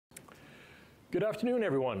Good afternoon,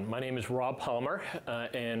 everyone. My name is Rob Palmer,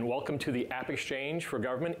 and welcome to the AppExchange for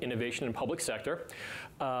Government Innovation and Public Sector.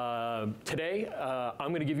 Today,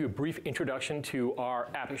 I'm going to give you a brief introduction to our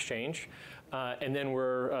AppExchange, and then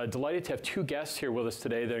we're delighted to have two guests here with us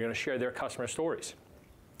today that are going to share their customer stories.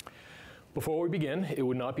 Before we begin, it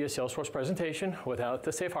would not be a Salesforce presentation without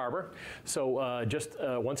the safe harbor. So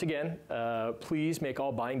once again, please make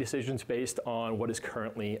all buying decisions based on what is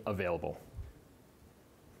currently available.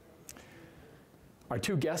 Our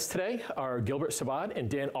two guests today are Gilbert Sabat and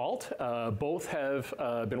Dan Alt. Both have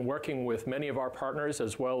been working with many of our partners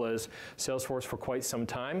as well as Salesforce for quite some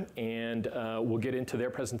time, and we'll get into their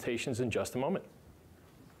presentations in just a moment.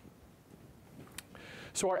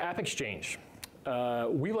 So our AppExchange.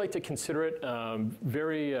 We like to consider it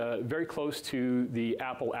very close to the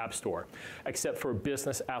Apple App Store, except for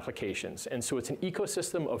business applications. And so it's an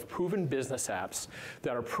ecosystem of proven business apps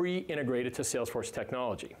that are pre-integrated to Salesforce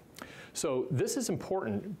technology. So this is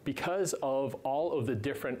important because of all of the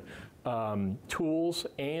different tools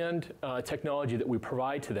and technology that we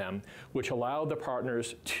provide to them, which allow the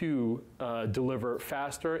partners to deliver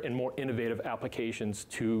faster and more innovative applications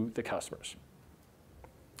to the customers.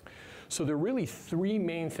 So there are really three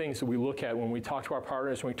main things that we look at when we talk to our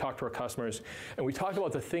partners, when we talk to our customers, and we talk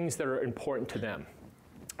about the things that are important to them.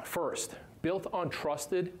 First, built on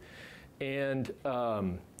trusted and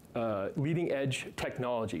leading edge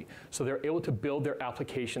technology, so they're able to build their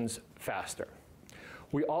applications faster.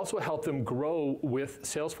 We also help them grow with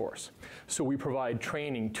Salesforce. So we provide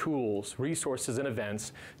training, tools, resources, and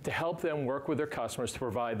events to help them work with their customers to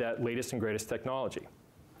provide that latest and greatest technology.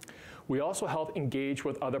 We also help engage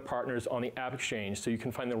with other partners on the AppExchange so you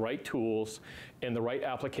can find the right tools and the right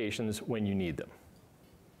applications when you need them.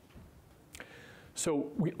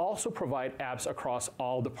 So we also provide apps across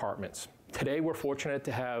all departments. Today we're fortunate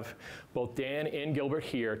to have both Dan and Gilbert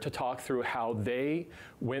here to talk through how they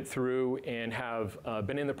went through and have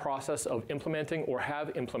been in the process of implementing or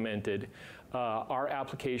have implemented our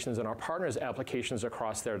applications and our partners' applications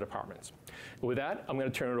across their departments. With that, I'm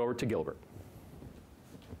going to turn it over to Gilbert.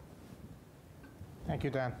 Thank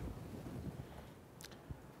you, Dan.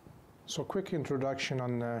 So quick introduction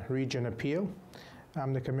on Region Appeal.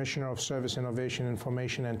 I'm the Commissioner of Service Innovation,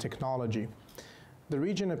 Information, and Technology. The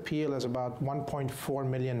Region Appeal has about 1.4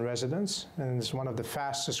 million residents, and it's one of the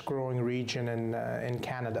fastest growing regions in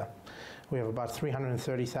Canada. We have about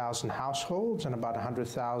 330,000 households and about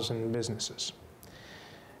 100,000 businesses.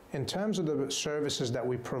 In terms of the services that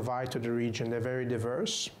we provide to the region, they're very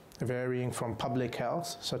diverse, varying from public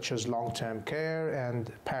health, such as long-term care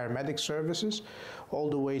and paramedic services, all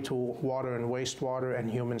the way to water and wastewater and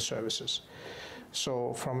human services.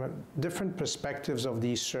 So from different perspectives of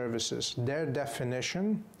these services, their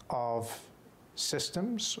definition of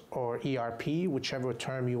systems or ERP, whichever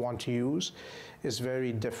term you want to use, is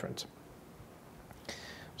very different.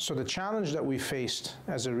 So the challenge that we faced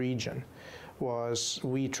as a region was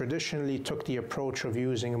we traditionally took the approach of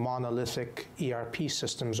using monolithic ERP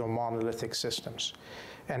systems or monolithic systems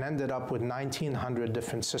and ended up with 1,900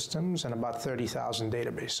 different systems and about 30,000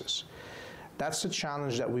 databases. That's the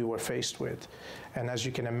challenge that we were faced with. And as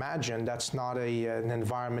you can imagine, that's not an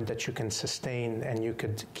environment that you can sustain and you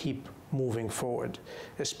could keep moving forward,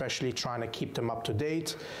 especially trying to keep them up to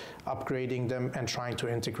date, upgrading them, and trying to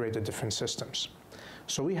integrate the different systems.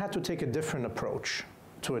 So we had to take a different approach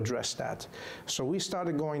to address that. So we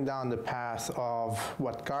started going down the path of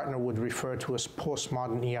what Gartner would refer to as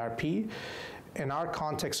postmodern ERP. In our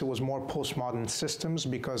context, it was more postmodern systems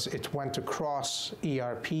because it went across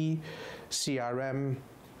ERP, CRM,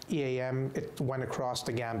 EAM, it went across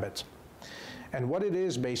the gambit. And what it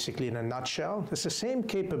is basically in a nutshell, it's the same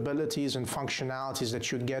capabilities and functionalities that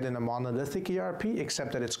you get in a monolithic ERP,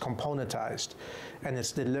 except that it's componentized and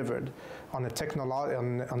it's delivered on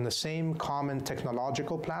the same common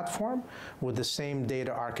technological platform with the same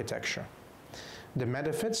data architecture. The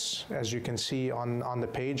benefits, as you can see on the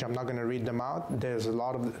page, I'm not going to read them out, there's a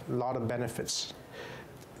lot of benefits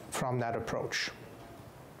from that approach.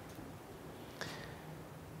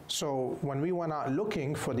 So when we went out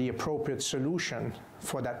looking for the appropriate solution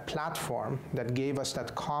for that platform that gave us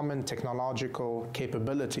that common technological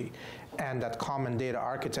capability and that common data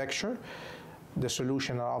architecture, the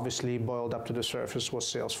solution that obviously boiled up to the surface was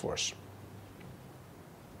Salesforce.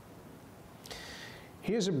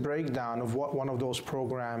 Here's a breakdown of what one of those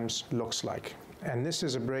programs looks like. And this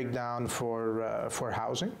is a breakdown for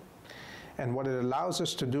housing. And what it allows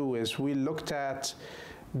us to do is we looked at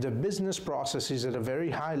the business processes at a very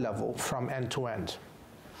high level from end to end.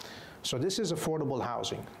 So this is affordable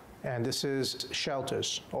housing. And this is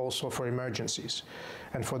shelters, also for emergencies.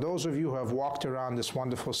 And for those of you who have walked around this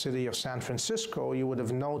wonderful city of San Francisco, you would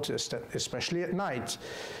have noticed that, especially at night,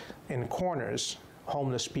 in corners,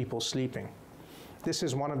 homeless people sleeping. This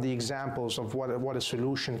is one of the examples of what a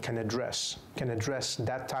solution can address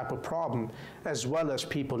that type of problem, as well as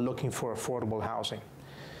people looking for affordable housing.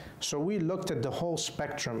 So we looked at the whole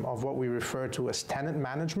spectrum of what we refer to as tenant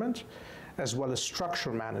management, as well as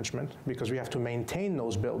structure management, because we have to maintain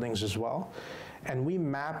those buildings as well. And we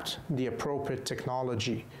mapped the appropriate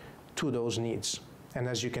technology to those needs. And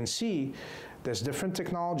as you can see, there's different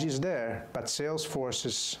technologies there, but Salesforce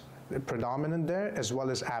is predominant there, as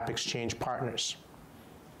well as AppExchange partners.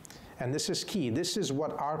 And this is key. This is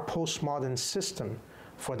what our postmodern system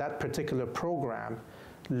for that particular program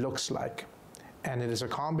looks like. And it is a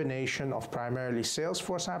combination of primarily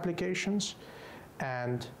Salesforce applications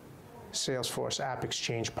and Salesforce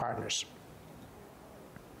AppExchange partners.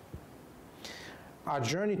 Our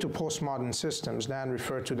journey to postmodern systems, Dan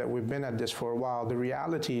referred to that we've been at this for a while. The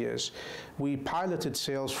reality is we piloted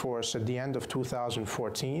Salesforce at the end of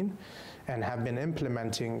 2014 and have been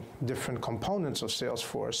implementing different components of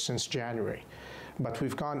Salesforce since January. But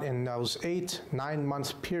we've gone in those 8-9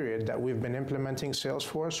 month period that we've been implementing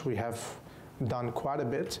Salesforce, we have done quite a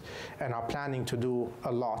bit and are planning to do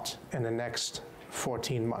a lot in the next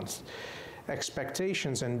 14 months.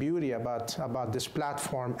 Expectations and beauty about this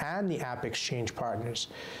platform and the AppExchange partners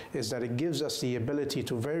is that it gives us the ability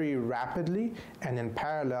to very rapidly and in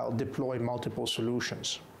parallel deploy multiple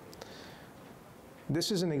solutions.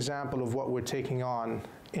 This is an example of what we're taking on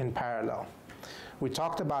in parallel. We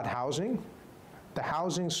talked about housing. The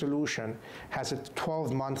housing solution has a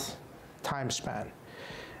 12-month time span.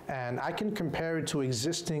 And I can compare it to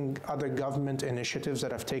existing other government initiatives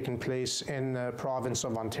that have taken place in the province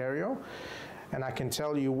of Ontario. And I can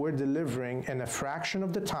tell you we're delivering in a fraction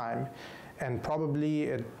of the time and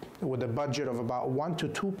probably with a budget of about 1 to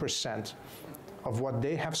 2% of what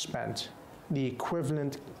they have spent, the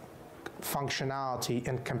equivalent functionality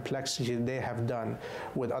and complexity they have done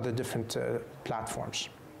with other different platforms.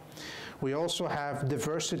 We also have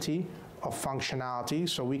diversity of functionality,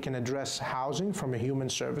 so we can address housing from a human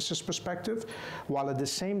services perspective, while at the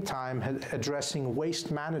same time addressing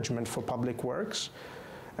waste management for public works,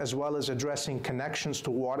 as well as addressing connections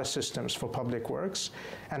to water systems for public works,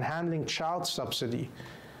 and handling child subsidy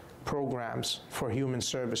programs for human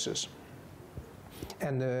services.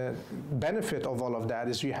 And the benefit of all of that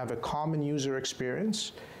is you have a common user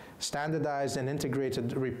experience, standardized and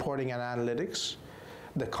integrated reporting and analytics,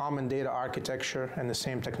 the common data architecture and the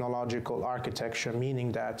same technological architecture,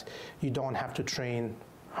 meaning that you don't have to train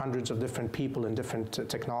hundreds of different people in different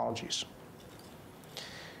technologies.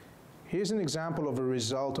 Here's an example of a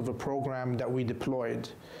result of a program that we deployed.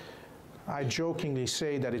 I jokingly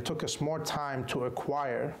say that it took us more time to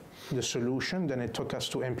acquire the solution than it took us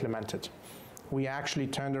to implement it. We actually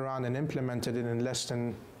turned around and implemented it in less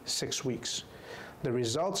than 6 weeks. The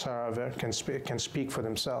results, however, can speak for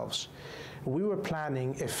themselves. We were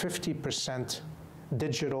planning a 50%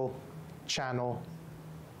 digital channel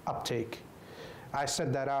uptake. I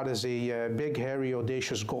set that out as a big, hairy,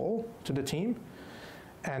 audacious goal to the team,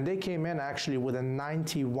 and they came in actually with a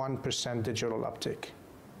 91% digital uptake.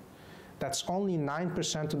 That's only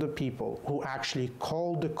 9% of the people who actually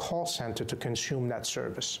called the call center to consume that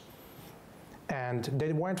service. And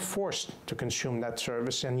they weren't forced to consume that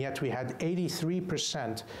service, and yet we had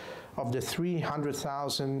 83% of the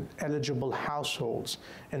 300,000 eligible households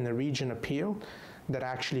in the region appeal that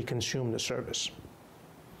actually consumed the service.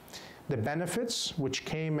 The benefits, which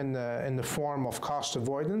came in the form of cost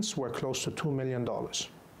avoidance, were close to $2 million.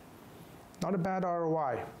 Not a bad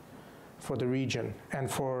ROI for the region and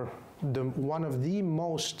for one of the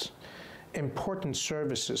most important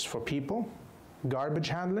services for people, garbage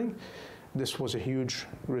handling. This was a huge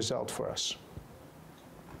result for us.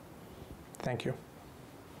 Thank you.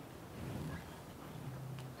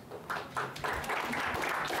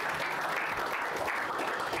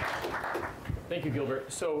 Thank you, Gilbert.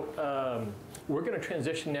 So we're going to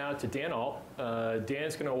transition now to Dan Alt.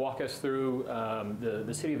 Dan's going to walk us through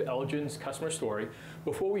the City of Elgin's customer story.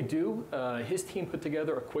 Before we do, his team put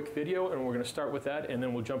together a quick video, and we're going to start with that, and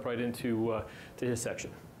then we'll jump right into to his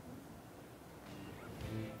section.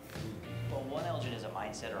 One Elgin is a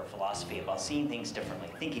mindset or a philosophy about seeing things differently,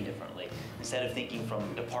 thinking differently. Instead of thinking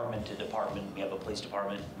from department to department, we have a police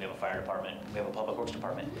department, we have a fire department, we have a public works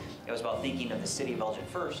department. It was about thinking of the City of Elgin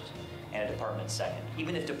first and a department second.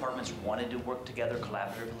 Even if departments wanted to work together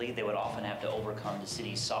collaboratively, they would often have to overcome the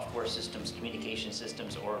city's software systems, communication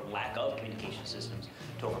systems, or lack of communication systems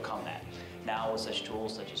to overcome that. Now with such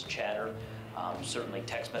tools such as Chatter, certainly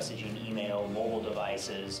text messaging, email, mobile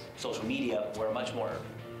devices, social media, we're much more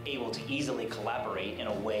able to easily collaborate in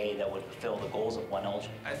a way that would fulfill the goals of One Elgin.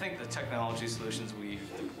 I think the technology solutions we've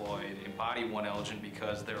deployed embody One Elgin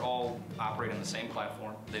because they're all operating on the same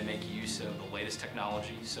platform. They make use of the latest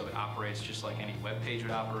technology, so it operates just like any web page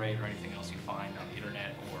would operate or anything else you find on the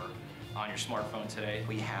internet or on your smartphone today.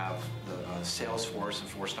 We have the Salesforce and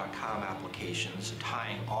Force.com applications.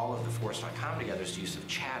 Tying all of the Force.com together is the use of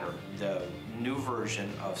Chatter. The new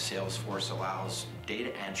version of Salesforce allows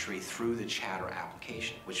data entry through the Chatter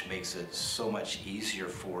application, which makes it so much easier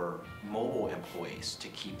for mobile employees to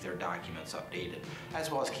keep their documents updated,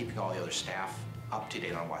 as well as keeping all the other staff up to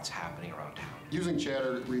date on what's happening around town. Using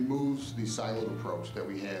Chatter removes the siloed approach that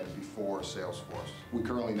we had before Salesforce. We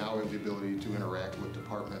currently now have the ability to interact with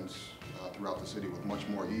departments throughout the city with much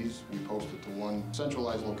more ease. We post it to one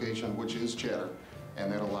centralized location, which is Chatter,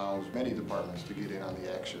 and that allows many departments to get in on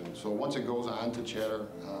the action. So once it goes on to Chatter,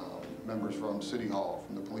 members from City Hall,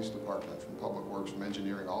 from the police department, from Public Works, from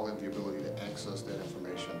engineering, all have the ability to access that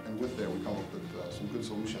information. And with that, we come up with some good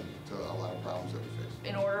solutions to a lot of problems that we face.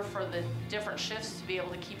 In order for the different shifts to be able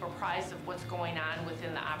to keep apprised of what's going on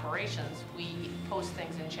within the operations, we post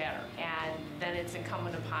things in Chatter. And then it's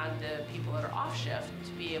incumbent upon the people that are off shift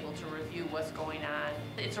to be able to review what's going on.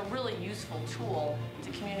 It's a really useful tool to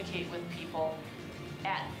communicate with people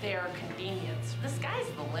at their convenience. The sky's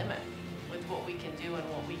the limit with what we can do and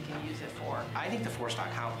what we can use it for. I think the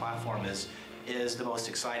Force.com platform is the most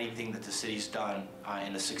exciting thing that the city's done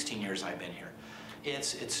in the 16 years I've been here.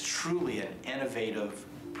 It's truly an innovative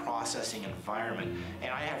processing environment, and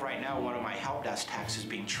I have right now one of my help desk techs is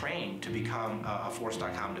being trained to become a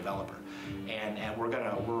Force.com developer, and we're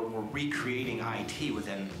recreating IT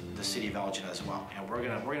within the city of Elgin as well, and we're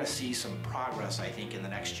gonna see some progress, I think, in the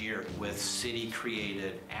next year with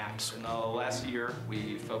city-created apps. In the last year,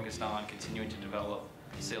 we focused on continuing to develop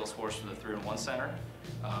Salesforce for the 3-in-1 Center,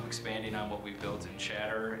 expanding on what we've built in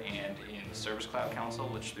Chatter and in the Service Cloud Council,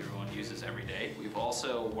 which everyone uses every day. We've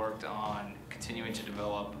also worked on continuing to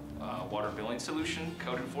develop water billing solution,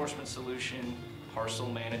 code enforcement solution, parcel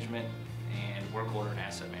management, and work order and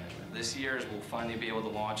asset management. This year we'll finally be able to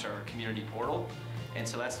launch our community portal. And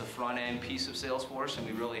so that's the front end piece of Salesforce, and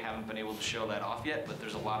we really haven't been able to show that off yet, but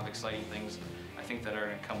there's a lot of exciting things I think that are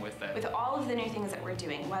going to come with that. With all of the new things that we're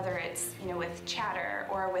doing, whether it's with Chatter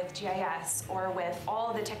or with GIS or with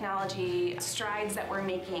all the technology strides that we're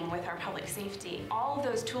making with our public safety, all of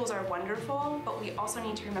those tools are wonderful, but we also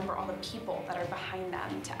need to remember all the people that are behind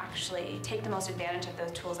them to actually take the most advantage of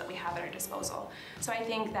those tools that we have at our disposal. So I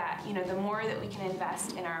think that the more that we can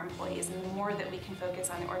invest in our employees and the more that we can focus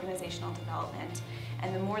on the organizational development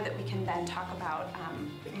and the more that we can then talk about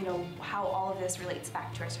how all of this relates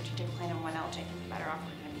back to our strategic plan and One Elgin, the better off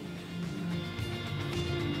we're going to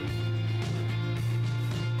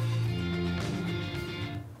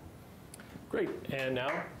be. Great. And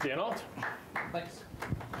now, Dan Alt. Thanks.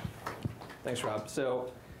 Thanks, Rob.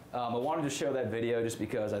 So I wanted to show that video just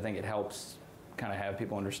because I think it helps kind of have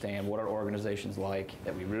people understand what our organization's like,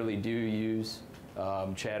 that we really do use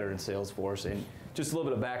Chatter and Salesforce. And just a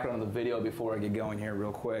little bit of background on the video before I get going here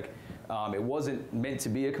real quick. It wasn't meant to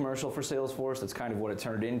be a commercial for Salesforce. That's kind of what it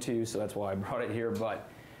turned into, so that's why I brought it here. But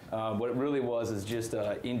what it really was is just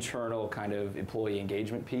an internal kind of employee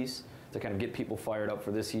engagement piece to kind of get people fired up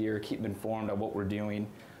for this year, keep them informed on what we're doing.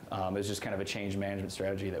 It's just kind of a change management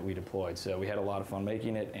strategy that we deployed. So we had a lot of fun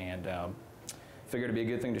making it, and figured it'd be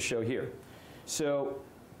a good thing to show here. So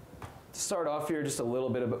to start off here, just a little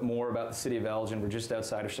bit more about the city of Elgin. We're just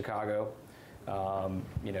outside of Chicago.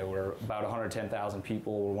 We're about 110,000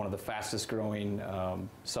 people. We're one of the fastest growing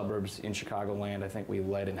suburbs in Chicagoland. I think we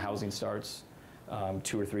led in housing starts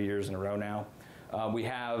 2 or 3 years in a row now. We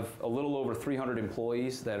have a little over 300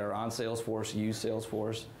 employees that are on Salesforce, use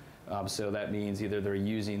Salesforce. So that means either they're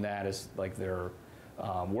using that as like their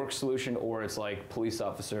work solution, or it's like police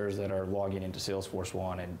officers that are logging into Salesforce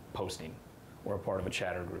One and posting, or a part of a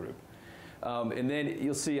Chatter group. And then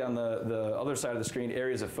you'll see on the other side of the screen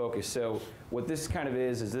areas of focus. So what this kind of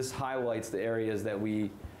is this highlights the areas that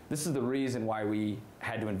this is the reason why we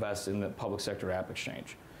had to invest in the public sector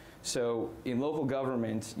AppExchange. So in local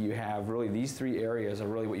government, you have really these 3 areas are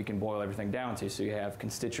really what you can boil everything down to. So you have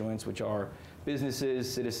constituents, which are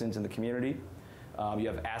businesses, citizens in the community. You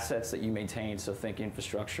have assets that you maintain, so think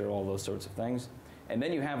infrastructure, all those sorts of things. And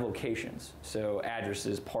then you have locations, so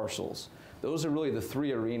addresses, parcels. Those are really the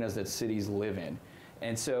 3 arenas that cities live in.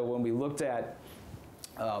 And so when we looked at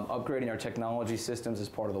upgrading our technology systems as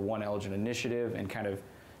part of the One Elgin initiative and kind of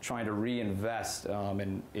trying to reinvest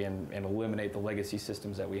and eliminate the legacy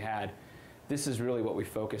systems that we had, this is really what we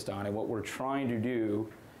focused on. And what we're trying to do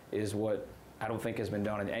is what I don't think has been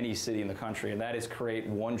done in any city in the country, and that is create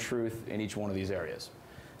one truth in each one of these areas.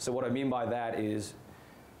 So what I mean by that is,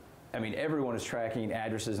 I mean, everyone is tracking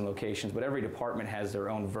addresses and locations, but every department has their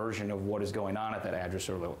own version of what is going on at that address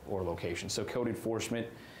or location. So code enforcement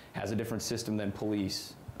has a different system than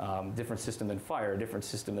police, different system than fire, different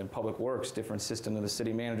system than public works, different system than the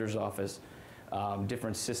city manager's office,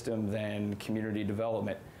 different system than community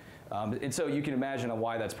development. And so you can imagine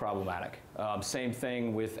why that's problematic. Same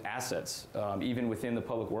thing with assets. Even within the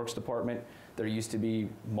public works department, there used to be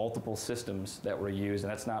multiple systems that were used,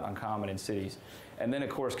 and that's not uncommon in cities. And then, of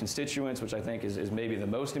course, constituents, which I think is maybe the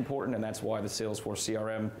most important, and that's why the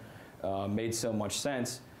Salesforce CRM made so much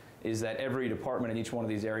sense, is that every department in each one of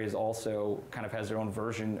these areas also kind of has their own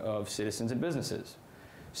version of citizens and businesses.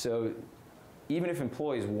 So even if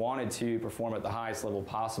employees wanted to perform at the highest level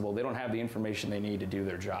possible, they don't have the information they need to do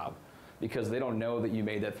their job because they don't know that you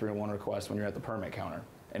made that 301 request when you're at the permit counter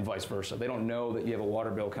and vice versa. They don't know that you have a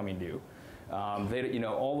water bill coming due. You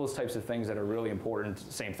know, all those types of things that are really important,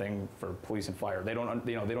 same thing for police and fire. They don't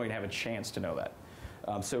even have a chance to know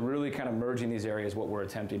that. So really kind of merging these areas, what we're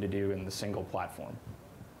attempting to do in the single platform.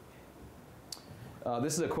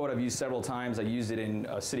 This is a quote I've used several times. I used it in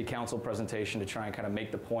a city council presentation to try and kind of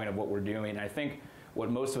make the point of what we're doing. And I think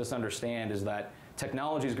what most of us understand is that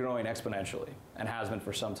technology is growing exponentially and has been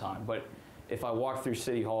for some time. But if I walked through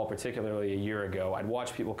City Hall, particularly a year ago, I'd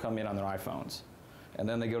watch people come in on their iPhones. And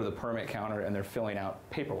then they go to the permit counter and they're filling out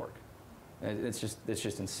paperwork. It's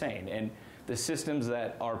just insane. And the systems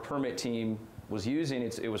that our permit team was using,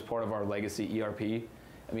 it was part of our legacy ERP.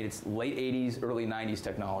 I mean, it's late 80s, early 90s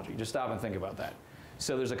technology. Just stop and think about that.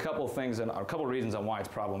 So there's a couple of things, and a couple of reasons on why it's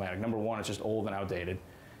problematic. Number one, it's just old and outdated.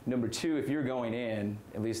 Number two, if you're going in,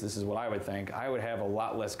 at least this is what I would think, I would have a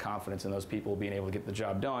lot less confidence in those people being able to get the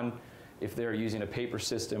job done if they're using a paper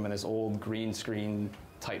system and this old green screen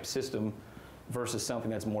type system versus something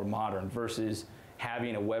that's more modern, versus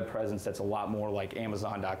having a web presence that's a lot more like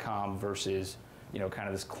Amazon.com versus, you know, kind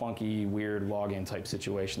of this clunky, weird login type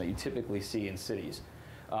situation that you typically see in cities.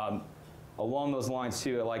 Along those lines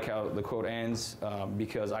too, I like how the quote ends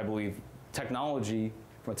because I believe technology,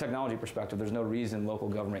 from a technology perspective, there's no reason local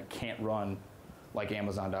government can't run like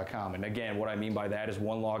Amazon.com. And again, what I mean by that is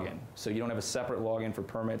one login. So you don't have a separate login for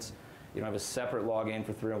permits. You don't have a separate login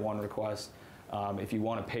for 301 requests. If you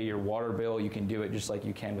want to pay your water bill, you can do it just like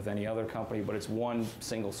you can with any other company, but it's one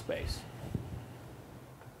single space.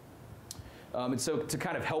 And so to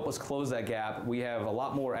kind of help us close that gap, we have a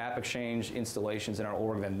lot more AppExchange installations in our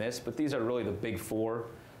org than this, but these are really the big four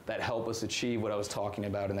that help us achieve what I was talking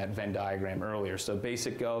about in that Venn diagram earlier. So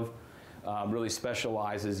Basic Gov really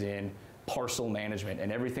specializes in parcel management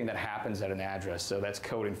and everything that happens at an address. So that's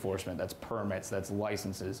code enforcement, that's permits, that's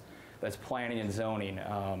licenses, that's planning and zoning,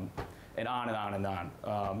 and on and on and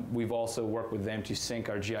on. We've also worked with them to sync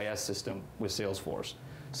our GIS system with Salesforce.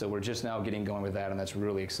 So we're just now getting going with that, and that's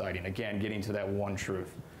really exciting. Again, getting to that one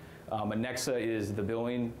truth. Anexa is the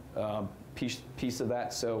billing piece of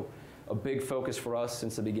that. So a big focus for us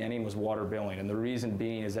since the beginning was water billing. And the reason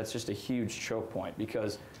being is that's just a huge choke point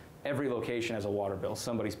because every location has a water bill.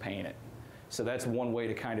 Somebody's paying it. So that's one way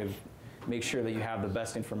to kind of make sure that you have the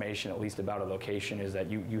best information, at least about a location, is that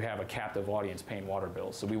you have a captive audience paying water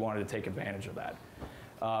bills. So we wanted to take advantage of that.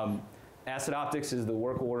 Asset Optics is the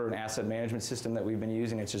work order and asset management system that we've been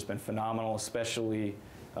using. It's just been phenomenal, especially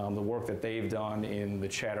the work that they've done in the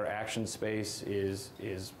chatter action space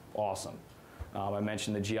is awesome. I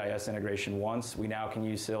mentioned the GIS integration once. We now can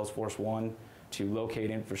use Salesforce One to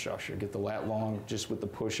locate infrastructure, get the lat long just with the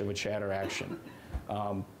push of a chatter action.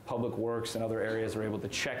 Public Works and other areas are able to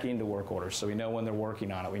check into work orders, so we know when they're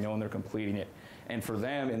working on it, we know when they're completing it. And for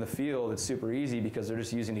them in the field, it's super easy because they're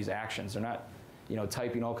just using these actions. They're not, you know,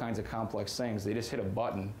 typing all kinds of complex things. They just hit a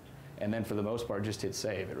button, and then for the most part, just hit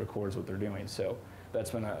save. It records what they're doing. So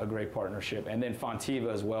that's been a great partnership. And then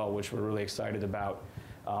Fontiva as well, which we're really excited about.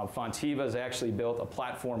 Fontiva has actually built a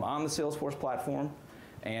platform on the Salesforce platform,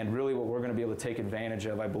 and really what we're going to be able to take advantage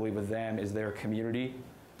of, I believe, with them is their community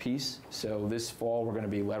piece. So this fall, we're going to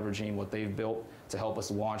be leveraging what they've built to help us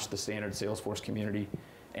launch the standard Salesforce community.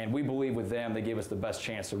 And we believe with them, they give us the best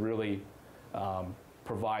chance to really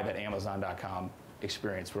provide that Amazon.com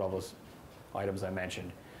experience for all those items I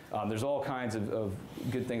mentioned. There's all kinds of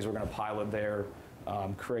good things we're going to pilot there,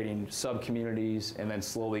 creating sub-communities, and then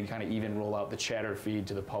slowly kind of even roll out the chatter feed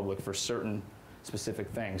to the public for certain specific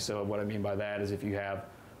things. So what I mean by that is if you have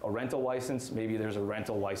a rental license, maybe there's a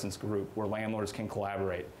rental license group where landlords can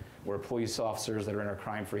collaborate, where police officers that are in a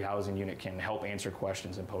crime-free housing unit can help answer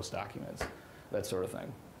questions and post documents, that sort of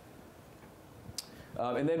thing.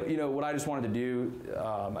 And then, what I just wanted to do,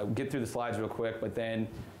 I'll get through the slides real quick, but then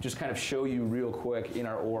just kind of show you real quick in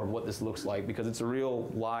our org what this looks like, because it's a real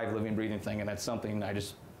live, living, breathing thing, and that's something I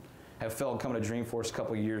just have felt coming to Dreamforce a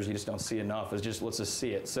couple of years, you just don't see enough. It's just, let's just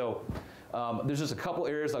see it. So there's just a couple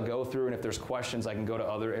areas I'll go through, and if there's questions, I can go to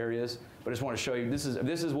other areas. But I just want to show you, this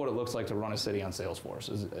is what it looks like to run a city on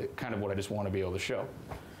Salesforce, is kind of what I just want to be able to show.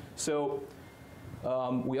 So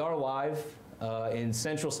we are live. In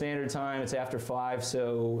Central Standard Time, it's after 5,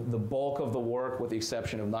 so the bulk of the work, with the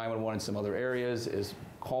exception of 911 and some other areas, is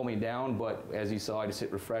calming down, but as you saw, I just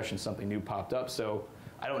hit refresh and something new popped up. So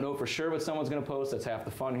I don't know for sure what someone's going to post. That's half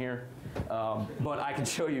the fun here. But I can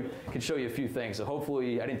show you a few things. So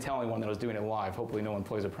hopefully, I didn't tell anyone that I was doing it live. Hopefully no one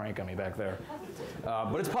plays a prank on me back there.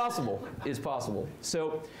 But it's possible. It's possible.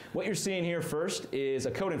 So what you're seeing here first is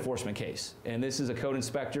a code enforcement case. And this is a code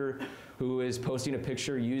inspector who is posting a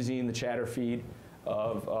picture using the chatter feed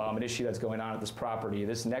of an issue that's going on at this property.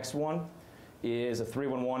 This next one is a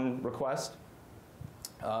 311 request.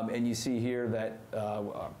 And you see here that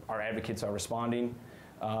our advocates are responding.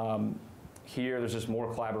 Here, there's just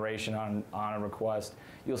more collaboration on a request.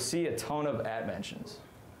 You'll see a ton of @mentions.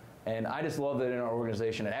 And I just love that in our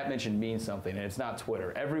organization, an @mention means something, and it's not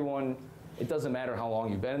Twitter. Everyone, it doesn't matter how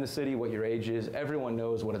long you've been in the city, what your age is, everyone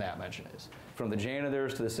knows what an @mention is, from the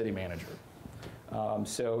janitors to the city manager.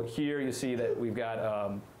 So here you see that we've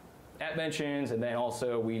got @mentions, and then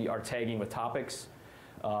also we are tagging with topics.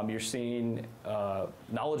 You're seeing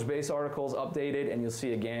knowledge base articles updated, and you'll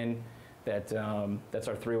see again that that's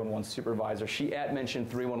our 311 supervisor. She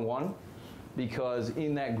 @mentioned 311 because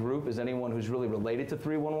in that group is anyone who's really related to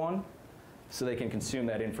 311, so they can consume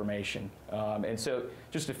that information. And so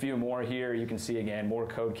just a few more here. You can see again, more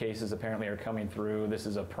code cases apparently are coming through. This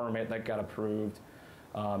is a permit that got approved,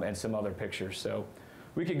 and some other pictures. So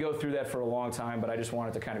we could go through that for a long time, but I just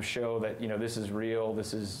wanted to kind of show that this is real.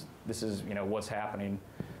 This is what's happening.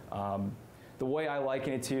 The way I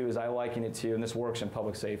liken it to is and this works in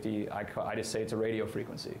public safety, I just say it's a radio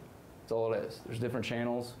frequency. That's all it is. There's different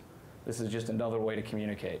channels. This is just another way to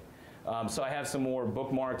communicate. So I have some more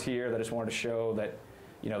bookmarked here that I just wanted to show that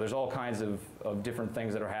there's all kinds of different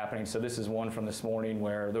things that are happening. So this is one from this morning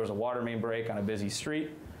where there was a water main break on a busy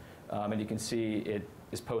street, and you can see it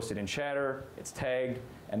is posted in chatter, it's tagged,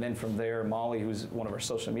 and then from there, Molly, who's one of our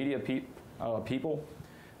social media people,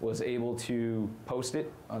 was able to post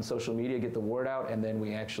it on social media, get the word out, and then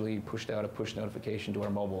we actually pushed out a push notification to our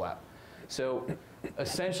mobile app. So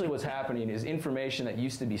essentially what's happening is information that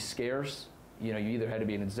used to be scarce, you either had to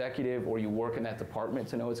be an executive or you work in that department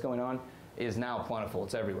to know what's going on, is now plentiful.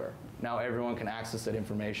 It's everywhere. Now everyone can access that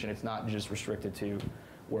information. It's not just restricted to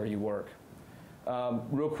where you work.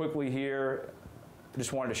 Real quickly here, I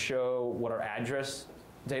just wanted to show what our address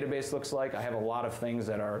database looks like. I have a lot of things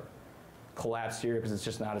that are collapsed here because it's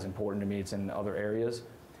just not as important to me. It's in other areas.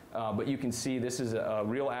 But you can see this is a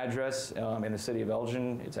real address in the city of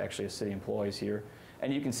Elgin. It's actually a city employees here.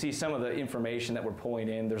 And you can see some of the information that we're pulling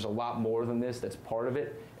in. There's a lot more than this that's part of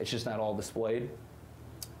it. It's just not all displayed.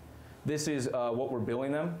 This is what we're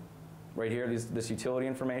billing them right here, this utility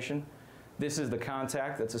information. This is the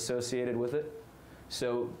contact that's associated with it.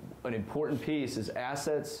 So an important piece is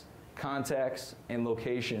assets, contacts, and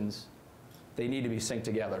locations. They need to be synced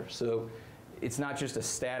together. So it's not just a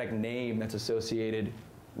static name that's associated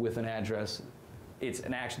with an address. It's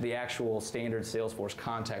the actual standard Salesforce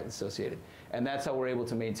contact associated. And that's how we're able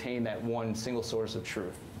to maintain that one single source of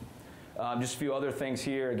truth. Just a few other things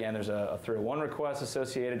here. Again, there's a 301 request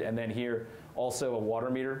associated, and then here also a water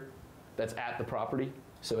meter that's at the property.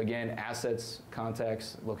 So again, assets,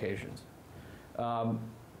 contacts, locations.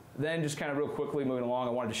 Then just kind of real quickly moving along,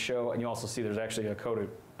 I wanted to show, and you also see there's actually a code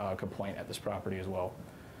complaint at this property as well,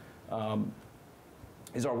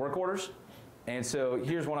 is our work orders. And so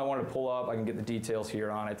here's one I wanted to pull up. I can get the details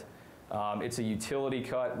here on it. It's a utility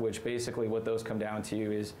cut, which basically what those come down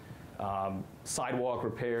to is sidewalk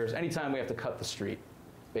repairs. Anytime we have to cut the street,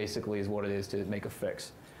 basically is what it is to make a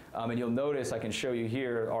fix. And you'll notice I can show you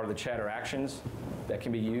here are the chatter actions that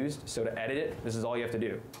can be used. So to edit it, this is all you have to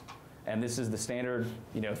do. And this is the standard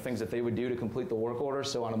things that they would do to complete the work order.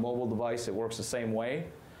 So on a mobile device, it works the same way.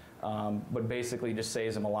 But basically just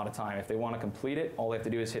saves them a lot of time. If they want to complete it, all they have to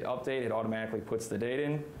do is hit update. It automatically puts the date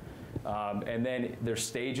in. And then there's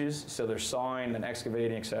stages. So there's sawing, then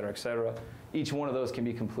excavating, et cetera, et cetera. Each one of those can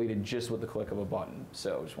be completed just with the click of a button.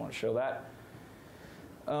 So just want to show that.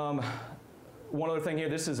 One other thing here,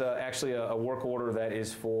 this is actually a work order that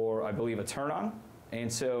is for, I believe, a turn-on.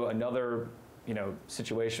 And so another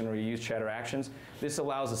situation where you use chatter actions. This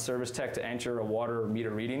allows the service tech to enter a water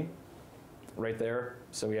meter reading right there.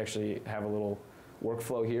 So we actually have a little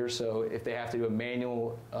workflow here. So if they have to do a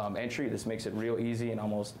manual entry, this makes it real easy and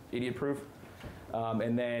almost idiot-proof.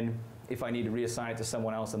 And then if I need to reassign it to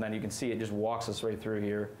someone else, and then you can see it just walks us right through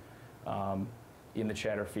here in the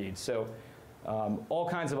chatter feed. So all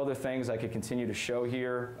kinds of other things I could continue to show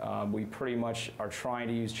here. We pretty much are trying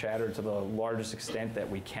to use chatter to the largest extent that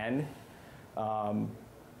we can.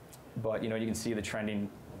 But you can see the trending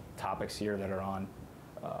topics here that are on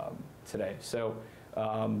today. So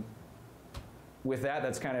with that,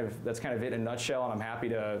 that's kind of it in a nutshell, and I'm happy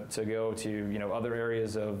to go to other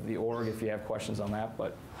areas of the org if you have questions on that.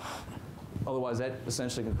 But otherwise, that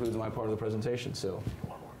essentially concludes my part of the presentation. So,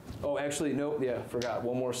 oh, actually, no, yeah, forgot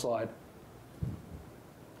one more slide.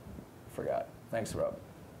 Forgot. Thanks, Rob.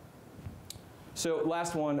 So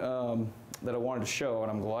last one that I wanted to show,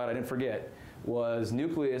 and I'm glad I didn't forget, was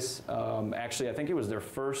Nucleus. Actually, I think it was their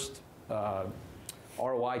first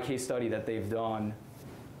ROI case study that they've done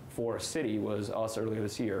for a city was us earlier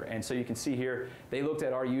this year. And so you can see here, they looked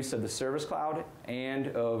at our use of the Service Cloud and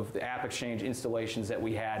of the AppExchange installations that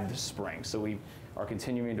we had this spring. So we are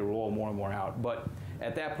continuing to roll more and more out. But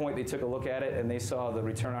at that point, they took a look at it and they saw the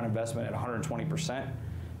return on investment at 120%.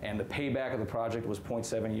 And the payback of the project was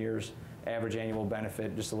 0.7 years, average annual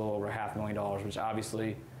benefit just a little over $500,000, which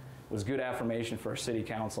obviously was good affirmation for our city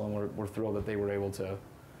council, and we're thrilled that they were able to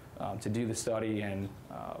do the study, and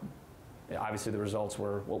obviously the results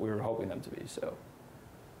were what we were hoping them to be. So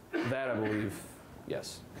that, I believe,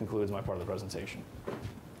 yes, concludes my part of the presentation.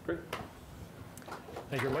 Great.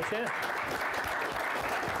 Thank you very much, Dan.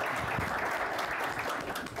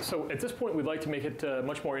 So at this point, we'd like to make it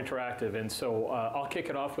much more interactive, and so I'll kick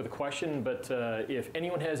it off with a question, but if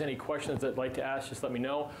anyone has any questions they'd like to ask, just let me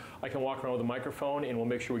know. I can walk around with a microphone, and we'll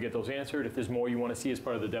make sure we get those answered. If there's more you want to see as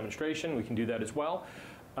part of the demonstration, we can do that as well.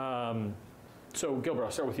 So Gilbert,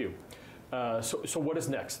 I'll start with you. So what is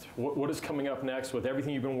next? What is coming up next with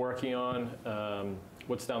everything you've been working on?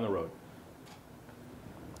 What's down the road?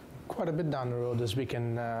 Quite a bit down the road, as we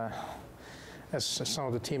can as some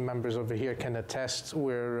of the team members over here can attest.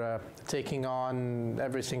 We're taking on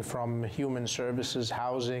everything from human services,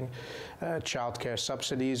 housing, childcare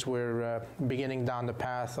subsidies. We're beginning down the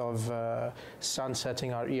path of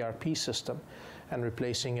sunsetting our ERP system and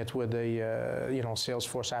replacing it with a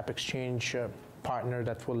Salesforce AppExchange partner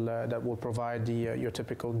that will provide your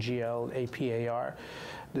typical GL, AP, AR.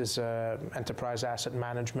 There's enterprise asset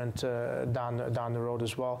management down the road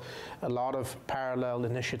as well. A lot of parallel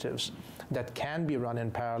initiatives that can be run in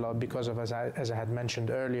parallel because of, as I had mentioned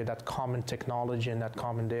earlier, that common technology and that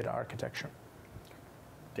common data architecture.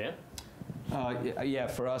 Dan? Yeah,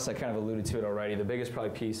 for us, I kind of alluded to it already. The biggest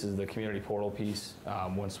probably piece is the community portal piece.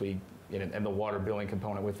 Once we, and the water billing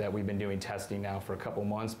component with that, we've been doing testing now for a couple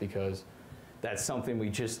months because that's something we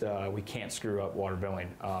just, we can't screw up water billing.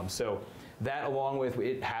 So that, along with,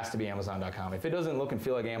 it has to be Amazon.com. If it doesn't look and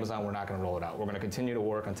feel like Amazon, we're not going to roll it out. We're going to continue to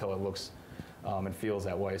work until it looks and feels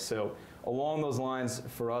that way. So along those lines,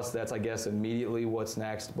 for us, that's, I guess, immediately what's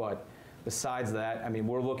next. But besides that, I mean,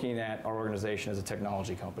 we're looking at our organization as a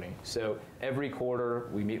technology company. So every quarter,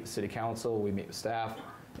 we meet with city council, we meet with staff,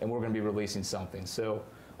 and we're going to be releasing something. So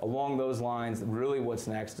along those lines, really what's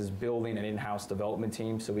next is building an in-house development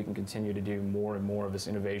team so we can continue to do more and more of this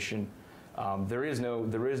innovation. There is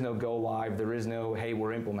no go live, there is no, hey,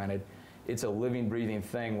 we're implemented. It's a living, breathing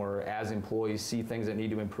thing where as employees see things that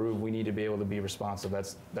need to improve, we need to be able to be responsive.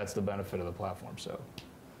 That's the benefit of the platform. So,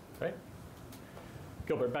 right.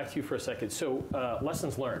 Gilbert, back to you for a second. So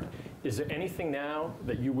lessons learned. Is there anything now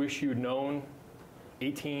that you wish you'd known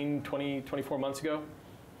 18, 20, 24 months ago?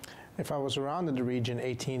 If I was around in the region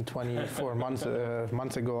 18, 24 months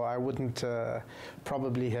ago, I wouldn't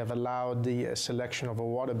probably have allowed the selection of a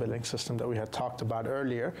water billing system that we had talked about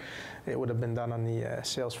earlier. It would have been done on the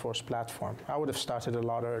Salesforce platform. I would have started a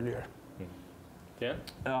lot earlier. Yeah?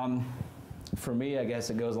 For me, I guess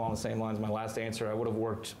it goes along the same lines as my last answer. I would have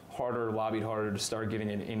worked harder, lobbied harder to start getting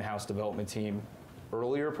an in-house development team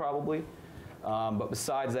earlier, probably. But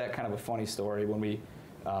besides that, kind of a funny story. When we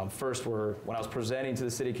when I was presenting to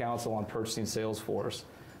the city council on purchasing Salesforce,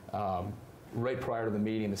 right prior to the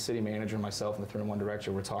meeting, the city manager, myself, and the 3-in-1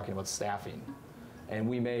 director were talking about staffing. And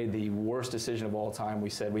we made the worst decision of all time.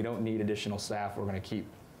 We said, we don't need additional staff. We're going to keep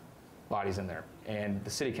bodies in there. And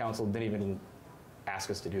the city council didn't even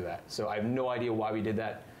ask us to do that. So I have no idea why we did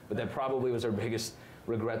that, but that probably was our biggest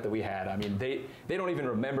regret that we had. I mean, they don't even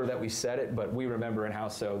remember that we said it, but we remember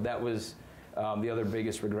in-house. So that was the other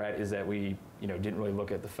biggest regret, is that we didn't really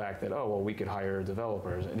look at the fact that, oh, well, we could hire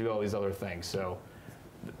developers and do all these other things. So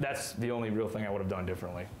that's the only real thing I would have done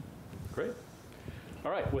differently. Great.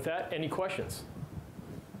 All right, with that, any questions?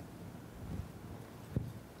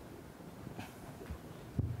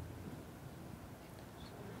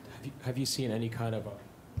 have you seen any kind of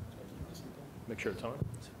Make sure it's on.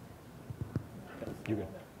 Okay, you good.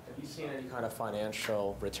 have you seen any kind of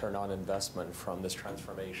financial return on investment from this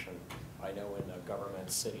transformation? I know in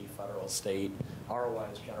government, city, federal, state, ROI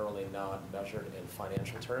is generally not measured in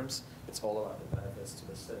financial terms. It's all about the benefits to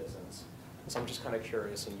the citizens. So I'm just kind of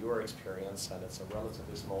curious, in your experience, and it's a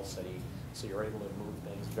relatively small city, so you're able to move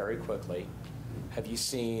things very quickly. Have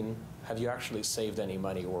you actually saved any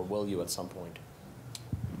money, or will you at some point?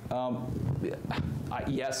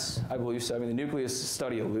 Yes, I believe so. I mean, the Nucleus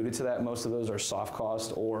study alluded to that. Most of those are soft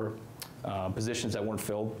cost or positions that weren't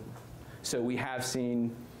filled. So we have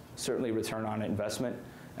seen certainly return on investment,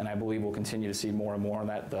 and I believe we'll continue to see more and more on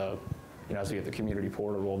that as we get the community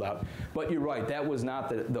portal rolled out. But you're right, that was not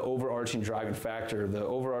the overarching driving factor. The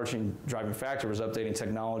overarching driving factor was updating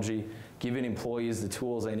technology, giving employees the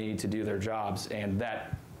tools they need to do their jobs, and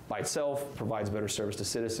that by itself provides better service to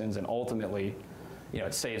citizens, and ultimately,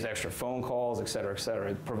 it saves extra phone calls, et cetera, et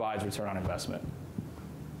cetera. It provides return on investment.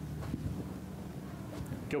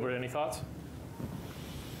 Gilbert, any thoughts?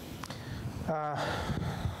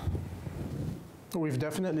 We've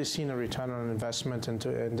definitely seen a return on investment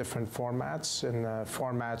in different formats, in the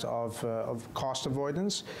format of cost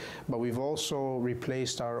avoidance, but we've also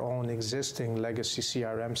replaced our own existing legacy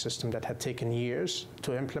CRM system that had taken years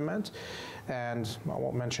to implement, and I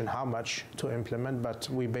won't mention how much to implement, but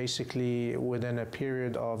we basically, within a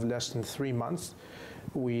period of less than 3 months,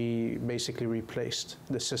 we basically replaced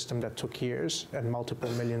the system that took years and multiple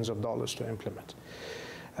millions of dollars to implement.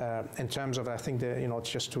 In terms of, I think that,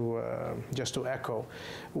 just to echo,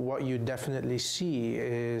 what you definitely see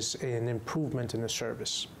is an improvement in the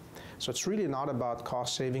service. So it's really not about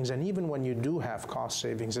cost savings, and even when you do have cost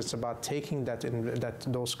savings, it's about taking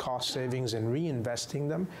those cost savings and reinvesting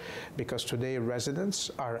them, because today residents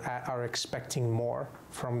are expecting more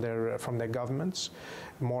from their governments,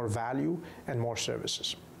 more value and more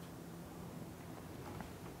services.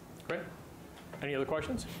 Great. Any other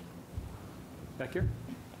questions? Back here.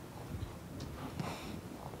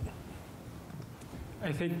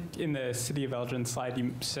 I think in the City of Elgin slide,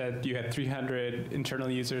 you said you had 300 internal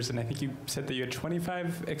users, and I think you said that you had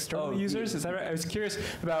 25 external users. Is that right? I was curious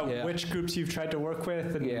about which groups you've tried to work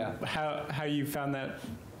with and how you found that,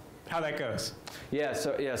 how that goes. Yeah,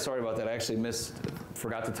 sorry about that. I actually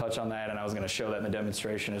forgot to touch on that, and I was going to show that in the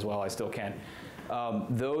demonstration as well. I still can.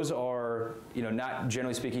 Those are, not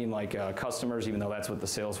generally speaking like customers, even though that's what the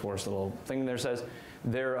Salesforce little thing there says.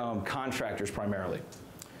 They're contractors primarily.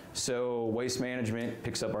 So Waste Management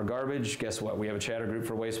picks up our garbage. Guess what? We have a chatter group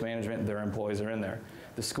for Waste Management. Their employees are in there.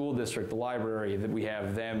 The school district, the library, we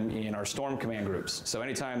have them in our storm command groups. So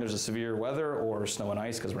anytime there's a severe weather or snow and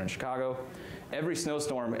ice, because we're in Chicago, every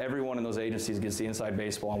snowstorm, everyone in those agencies gets the inside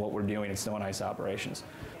baseball on what we're doing in snow and ice operations.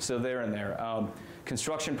 So they're in there.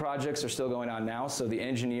 Construction projects are still going on now. So the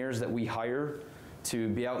engineers that we hire to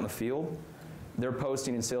be out in the field, they're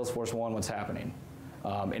posting in Salesforce One what's happening.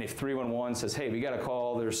 And if 311 says, hey, we got a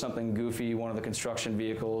call, there's something goofy, one of the construction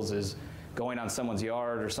vehicles is going on someone's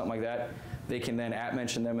yard or something like that, they can then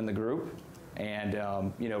mention them in the group, and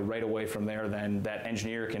right away from there, then that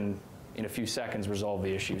engineer can, in a few seconds, resolve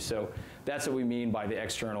the issue. So that's what we mean by the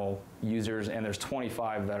external users, and there's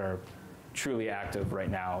 25 that are truly active right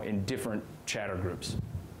now in different chatter groups.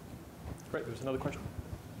 Great, there's another question.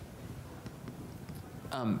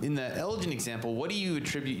 In the Elgin example, what do you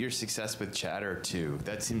attribute your success with chatter to?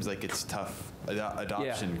 That seems like it's tough.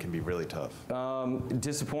 Adoption can be really tough.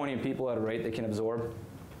 Disappointing people at a rate they can absorb.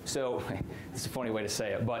 So it's a funny way to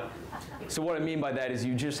say it, but so what I mean by that is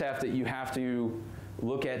you have to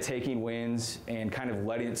look at taking wins and kind of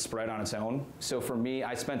letting it spread on its own. So for me,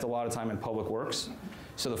 I spent a lot of time in public works.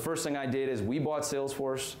 So the first thing I did is we bought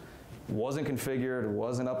Salesforce, wasn't configured,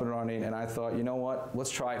 wasn't up and running, and I thought, you know what,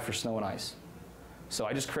 let's try it for snow and ice. So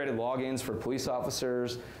I just created logins for police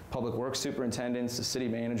officers, public works superintendents, the city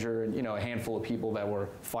manager, and a handful of people that were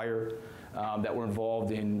fire, that were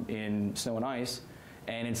involved in snow and ice.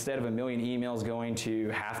 And instead of a million emails going to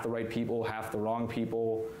half the right people, half the wrong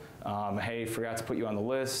people, hey, forgot to put you on the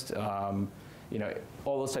list, all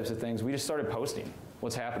those types of things, we just started posting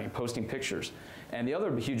what's happening, posting pictures. And the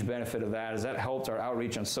other huge benefit of that is that helped our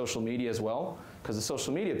outreach on social media as well, because the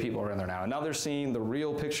social media people are in there now. And now they're seeing the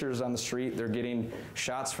real pictures on the street. They're getting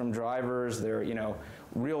shots from drivers. They're,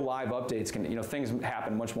 real live updates can, things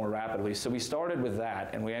happen much more rapidly. So we started with that,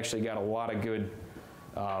 and we actually got a lot of good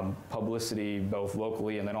publicity, both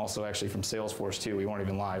locally and then also actually from Salesforce too. We weren't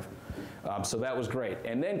even live. So that was great.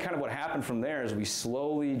 And then kind of what happened from there is we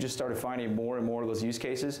slowly just started finding more and more of those use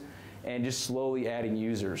cases and just slowly adding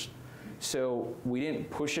users. So we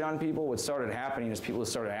didn't push it on people. What started happening is people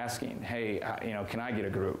started asking, hey, can I get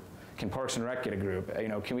a group? Can Parks and Rec get a group? You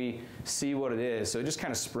know, can we see what it is? So it just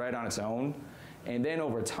kind of spread on its own. And then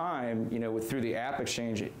over time, you know, through the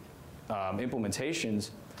AppExchange implementations,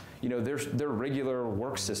 you know, their regular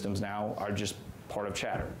work systems now are just part of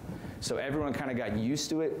Chatter. So everyone kind of got used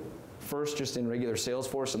to it, first just in regular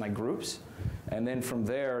Salesforce and like groups, and then from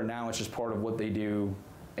there, now it's just part of what they do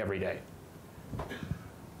every day.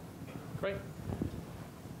 Great.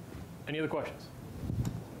 Any other questions?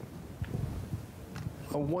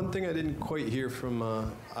 One thing I didn't quite hear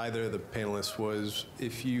from either of the panelists was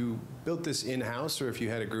if you built this in-house or if you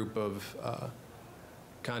had a group of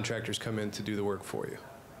contractors come in to do the work for you,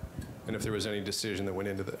 and if there was any decision that went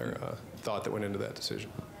into the, or thought that went into that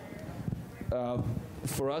decision.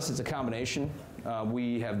 For us, it's a combination.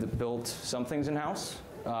 We have built some things in-house,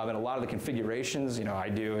 and a lot of the configurations, you know, I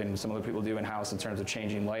do and some other people do in-house in terms of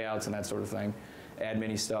changing layouts and that sort of thing,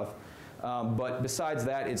 admin-y stuff. But besides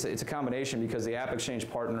that, it's a combination because the AppExchange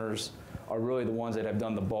partners are really the ones that have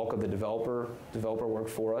done the bulk of the developer work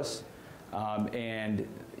for us. And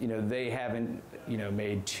you know, they haven't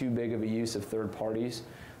made too big of a use of third parties.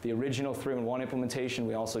 The original 3-in-1 implementation,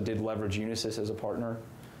 we also did leverage Unisys as a partner.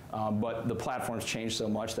 But the platform's changed so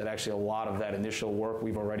much that actually a lot of that initial work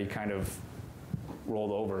we've already kind of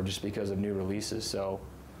rolled over just because of new releases. So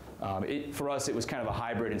for us, it was kind of a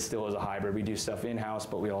hybrid and still is a hybrid. We do stuff in-house,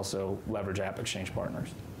 but we also leverage AppExchange partners.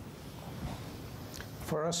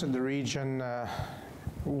 For us in the region,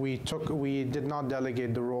 we did not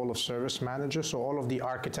delegate the role of service manager, so all of the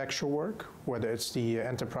architecture work, whether it's the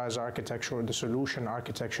enterprise architecture or the solution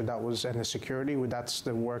architecture, and the security, that's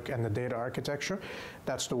the work, and the data architecture,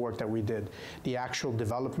 that's the work that we did. The actual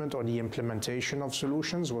development or the implementation of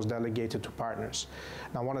solutions was delegated to partners.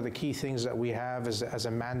 Now, one of the key things that we have as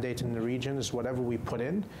a mandate in the region is whatever we put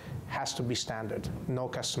in has to be standard, no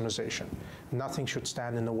customization. Nothing should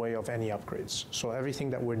stand in the way of any upgrades. So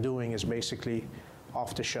everything that we're doing is basically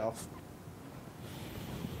off the shelf.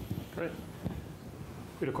 Great.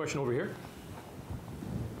 We had a question over here.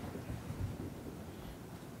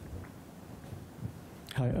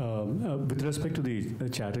 Hi, with respect to the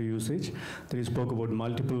Chatter usage, that you spoke about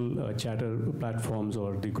multiple Chatter platforms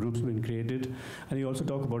or the groups being created, and you also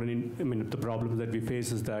talk about, the problem that we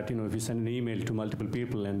face is that, if you send an email to multiple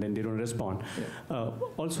people and then they don't respond. Yeah.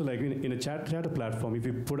 Also, like in a Chatter platform, if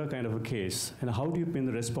you put a kind of a case, and how do you pin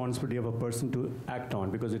the responsibility of a person to act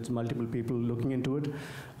on? Because it's multiple people looking into it,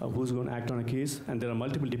 who's going to act on a case, and there are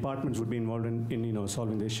multiple departments would be involved in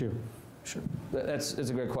solving the issue. Sure, that's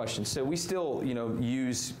a great question. So we still,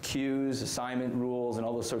 use queues, assignment rules, and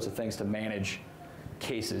all those sorts of things to manage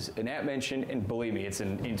cases. And AppMention, and believe me, it's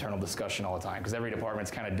an internal discussion all the time because every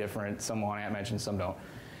department's kind of different. Some want AppMention, some don't.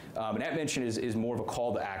 And AppMention is more of a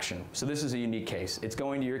call to action. So this is a unique case. It's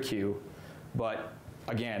going to your queue, but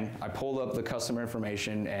again, I pulled up the customer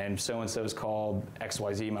information and so-and-so's called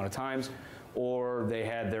XYZ amount of times, or they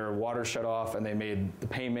had their water shut off and they made the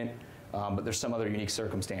payment. But there's some other unique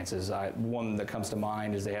circumstances. One that comes to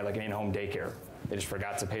mind is they had like an in-home daycare. They just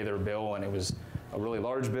forgot to pay their bill, and it was a really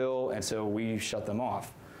large bill, and so we shut them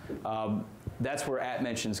off. That's where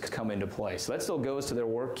AppMentions come into play. So that still goes to their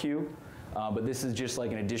work queue, but this is just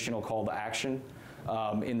like an additional call to action.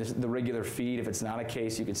 In the regular feed, if it's not a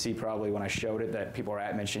case, you could see probably when I showed it that people are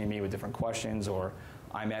AppMentioning me with different questions, or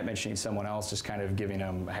I'm AppMentioning someone else, just kind of giving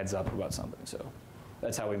them a heads up about something. So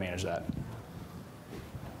that's how we manage that.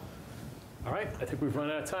 All right, I think we've run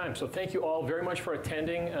out of time. So thank you all very much for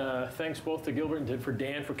attending. Thanks both to Gilbert and for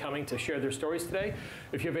Dan for coming to share their stories today.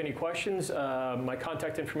 If you have any questions, my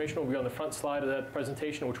contact information will be on the front slide of that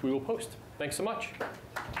presentation, which we will post. Thanks so much.